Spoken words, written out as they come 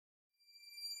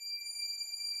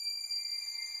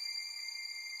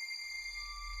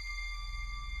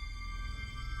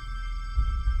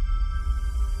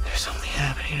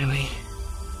talking to me.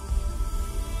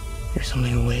 There's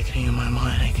something awakening in my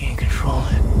mind. I can't control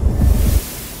it.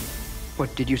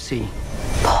 What did you see?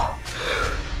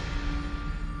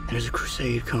 There's a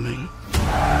crusade coming.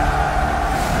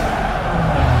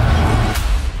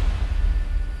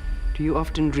 Do you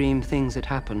often dream things that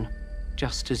happen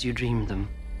just as you dreamed them?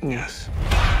 Yes.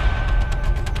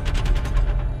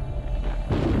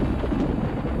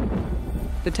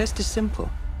 The test is simple.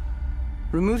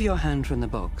 Remove your hand from the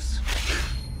box,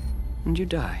 and you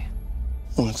die.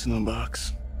 What's in the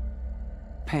box?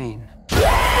 Pain.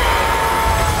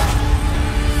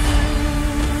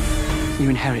 You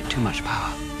inherit too much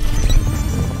power.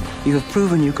 You have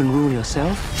proven you can rule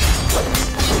yourself.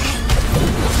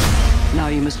 Now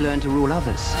you must learn to rule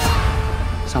others.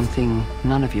 Something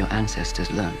none of your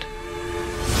ancestors learned.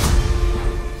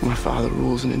 My father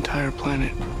rules an entire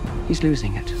planet. He's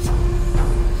losing it.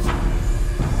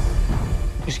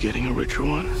 He's getting a richer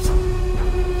one.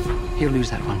 He'll lose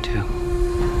that one too.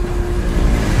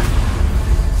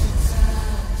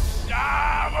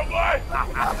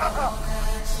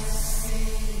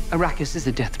 Arrakis is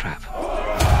a death trap.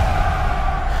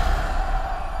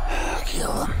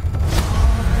 Kill him.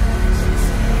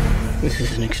 This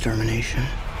is an extermination.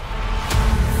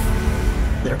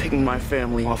 They're picking my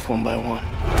family off one by one.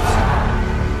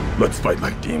 Let's fight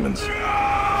like demons.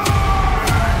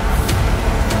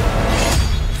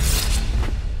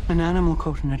 An animal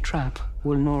caught in a trap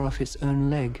will gnaw off its own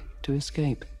leg to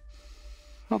escape.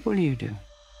 What will you do?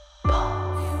 I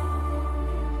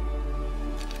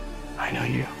know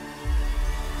you.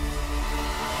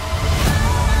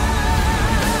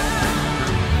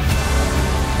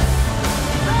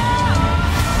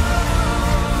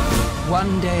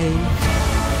 One day,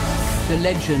 the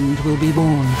legend will be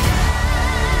born.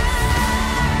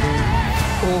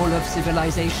 All of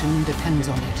civilization depends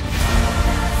on it.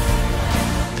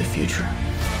 The future.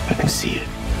 I can see it.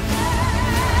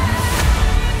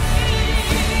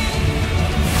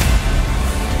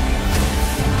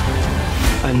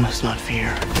 I must not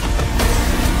fear.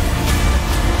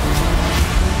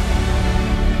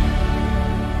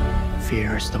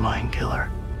 Fear is the mind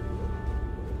killer.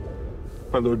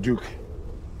 My Lord Duke.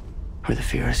 Where the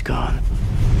fear is gone,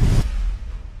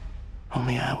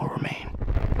 only I will remain.